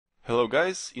Hello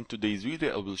guys, in today's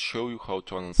video I will show you how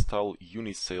to uninstall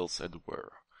UniSales adware.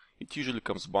 It usually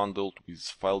comes bundled with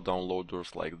file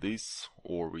downloaders like this,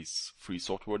 or with free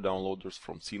software downloaders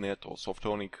from CNET or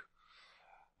Softonic.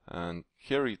 And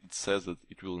here it says that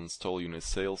it will install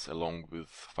UniSales along with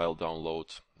file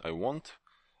download I want.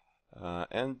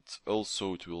 And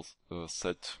also it will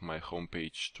set my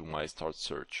homepage to my start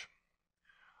search.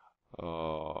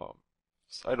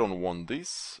 I don't want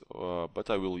this, but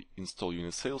I will install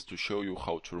UniSales to show you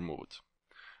how to remove it.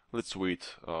 Let's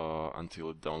wait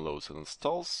until it downloads and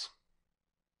installs.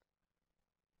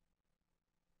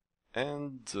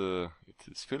 And it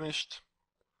is finished.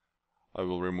 I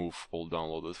will remove all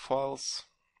downloaded files.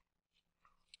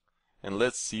 And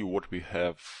let's see what we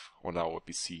have on our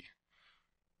PC.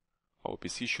 Our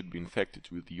PC should be infected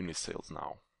with UniSales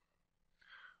now.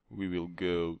 We'll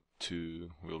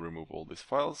remove all these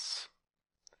files.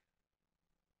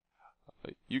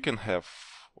 You can have,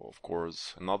 of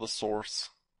course, another source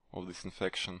of this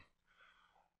infection.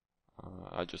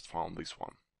 I just found this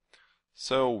one.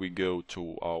 So we go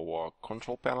to our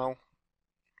control panel,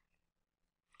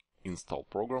 install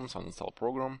programs, uninstall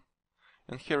program,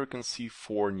 and here you can see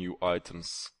 4 new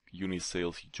items: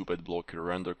 UniSales, YouTube Ad Blocker,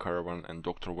 Render Caravan, and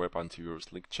Dr. Web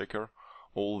Antivirus Link Checker.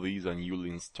 All these are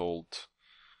newly installed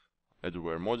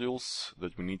adware modules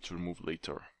that we need to remove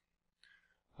later.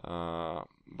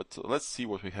 But let's see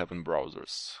what we have in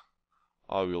browsers.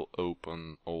 I will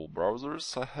open all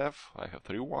browsers I have. I have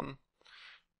 3.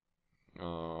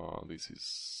 This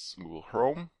is Google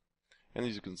Chrome, and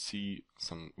as you can see,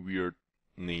 some weird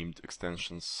named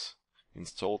extensions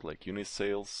installed like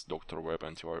UniSales, Dr. Web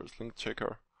Antivirus Link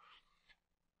Checker.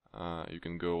 You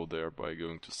can go there by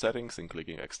going to Settings and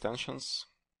clicking Extensions.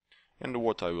 And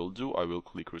what I will do, I will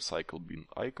click Recycle Bin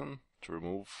icon to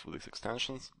remove these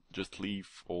extensions. Just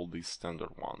leave all these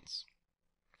standard ones.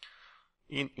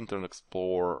 In Internet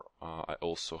Explorer, I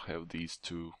also have these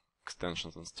 2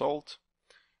 extensions installed,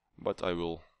 but I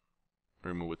will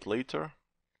remove it later.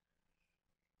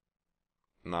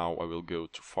 Now I will go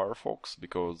to Firefox,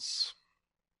 because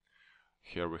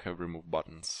here we have remove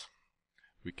buttons.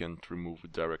 We can't remove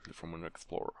it directly from Internet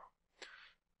Explorer.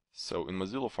 So in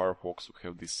Mozilla Firefox we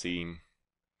have the same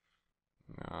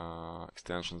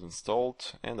extensions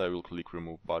installed, and I will click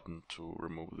remove button to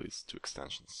remove these 2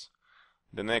 extensions.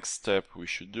 The next step we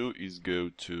should do is go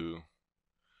to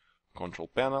control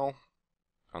panel,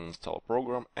 uninstall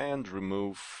program, and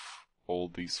remove all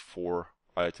these 4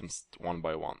 items one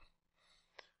by one.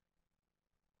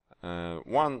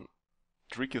 One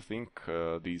tricky thing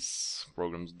these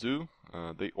programs do,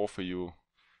 they offer you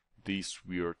this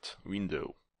weird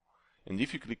window. And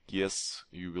if you click yes,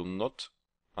 you will not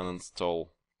uninstall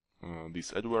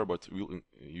this adware, but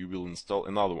you will install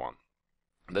another one.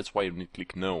 That's why you need to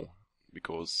click no,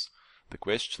 because the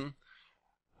question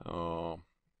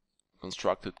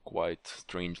constructed quite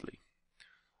strangely.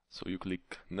 So you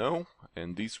click no,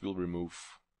 and this will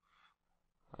remove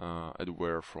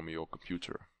adware from your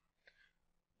computer.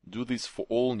 Do this for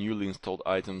all newly installed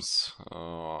items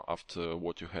after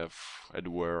what you have: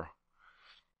 adware,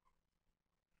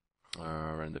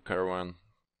 Render Caravan.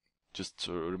 Just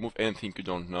remove anything you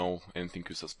don't know, anything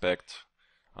you suspect,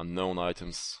 unknown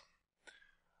items.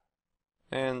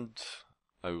 And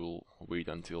I will wait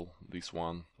until this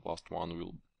last one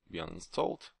will be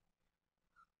uninstalled.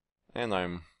 And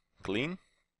I'm clean.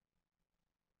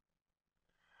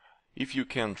 If you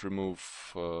can't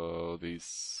remove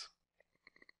these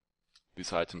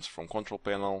items from control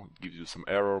panel, it gives you some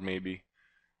error maybe,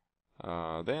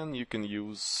 then you can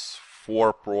use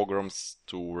 4 programs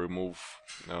to remove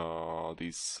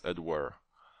this adware.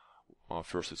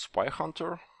 First is Spy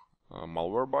Hunter,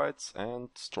 Malwarebytes, and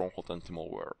Stronghold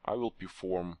Anti-Malware. I will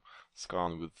perform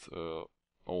scan with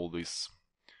all these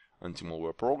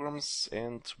anti-malware programs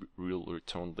and will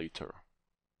return later.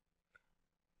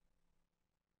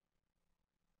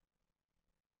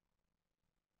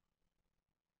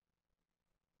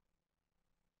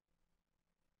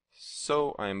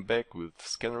 So I'm back with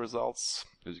scan results.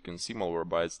 As you can see,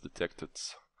 Malwarebytes detected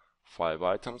 5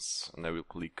 items, and I will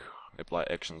click Apply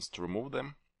Actions to remove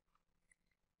them.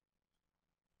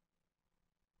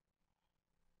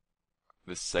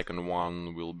 The second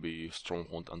one will be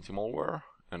Stronghold Anti-Malware,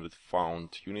 and it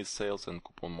found UniSales and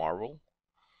Coupon Marvel.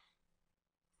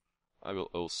 I will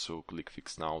also click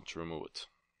Fix Now to remove it.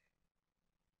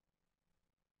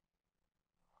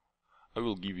 I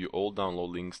will give you all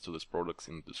download links to these products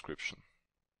in the description.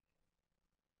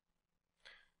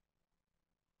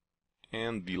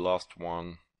 And the last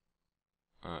one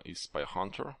is Spy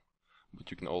Hunter,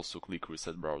 but you can also click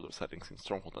Reset Browser Settings in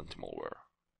Stronghold Anti-Malware.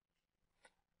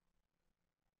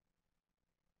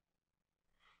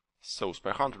 So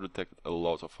Spy Hunter detected a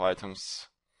lot of items,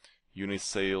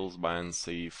 UniSales, buy and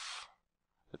save,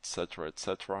 etc,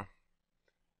 etc.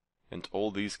 And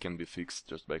all these can be fixed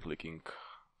just by clicking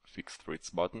Fix Threats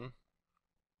button.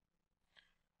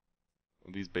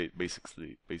 These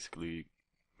basically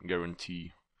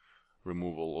guarantee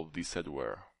removal of this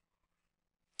adware.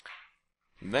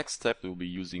 Next step will be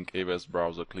using AWS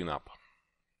Browser Cleanup.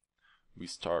 We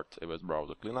start AWS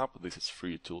Browser Cleanup. This is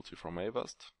free utility from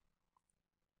AWS.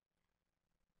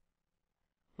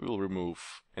 We will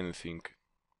remove anything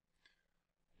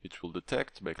it will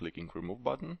detect by clicking Remove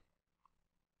button.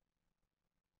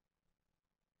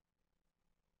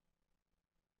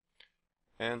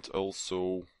 And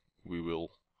also we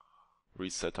will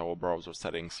reset our browser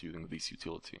settings using this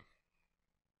utility.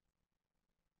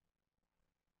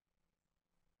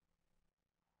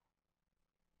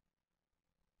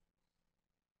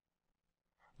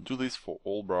 Do this for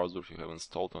all browsers you have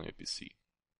installed on your PC.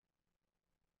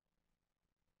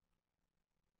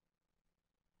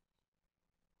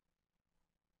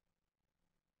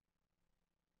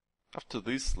 After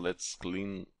this, let's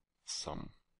clean some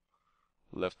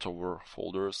leftover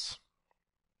folders.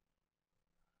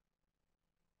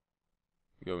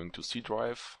 Going to C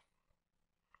drive,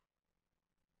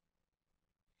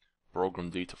 program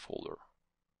data folder.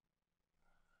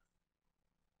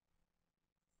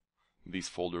 This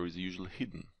folder is usually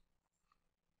hidden.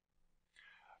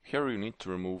 Here you need to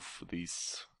remove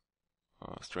these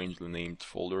strangely named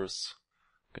folders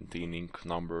containing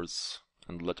numbers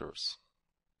and letters.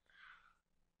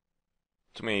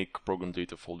 To make program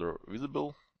data folder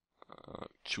visible,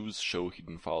 choose Show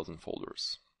Hidden Files and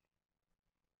Folders.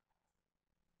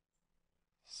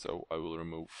 So I will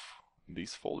remove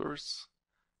these folders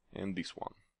and this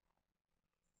one.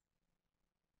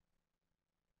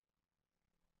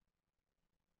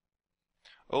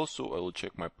 Also, I will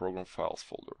check my program files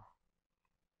folder.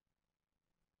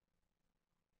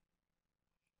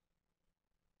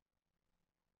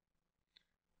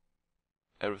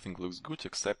 Everything looks good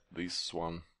except this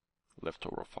one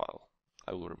leftover file.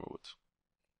 I will remove it.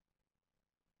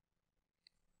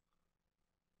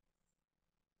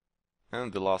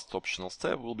 And the last optional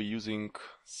step will be using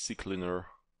CCleaner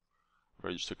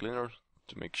registry cleaner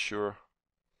to make sure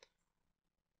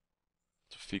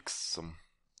to fix some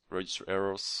registry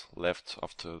errors left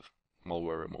after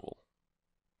malware removal.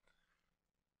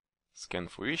 Scan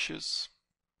for issues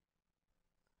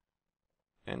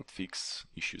and fix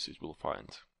issues it will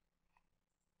find.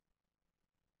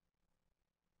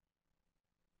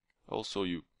 Also,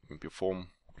 you can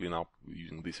perform cleanup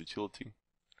using this utility.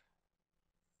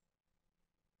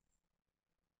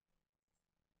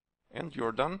 And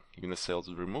you're done. UniSales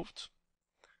is removed.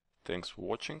 Thanks for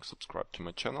watching. Subscribe to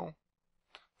my channel.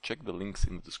 Check the links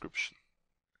in the description.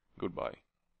 Goodbye.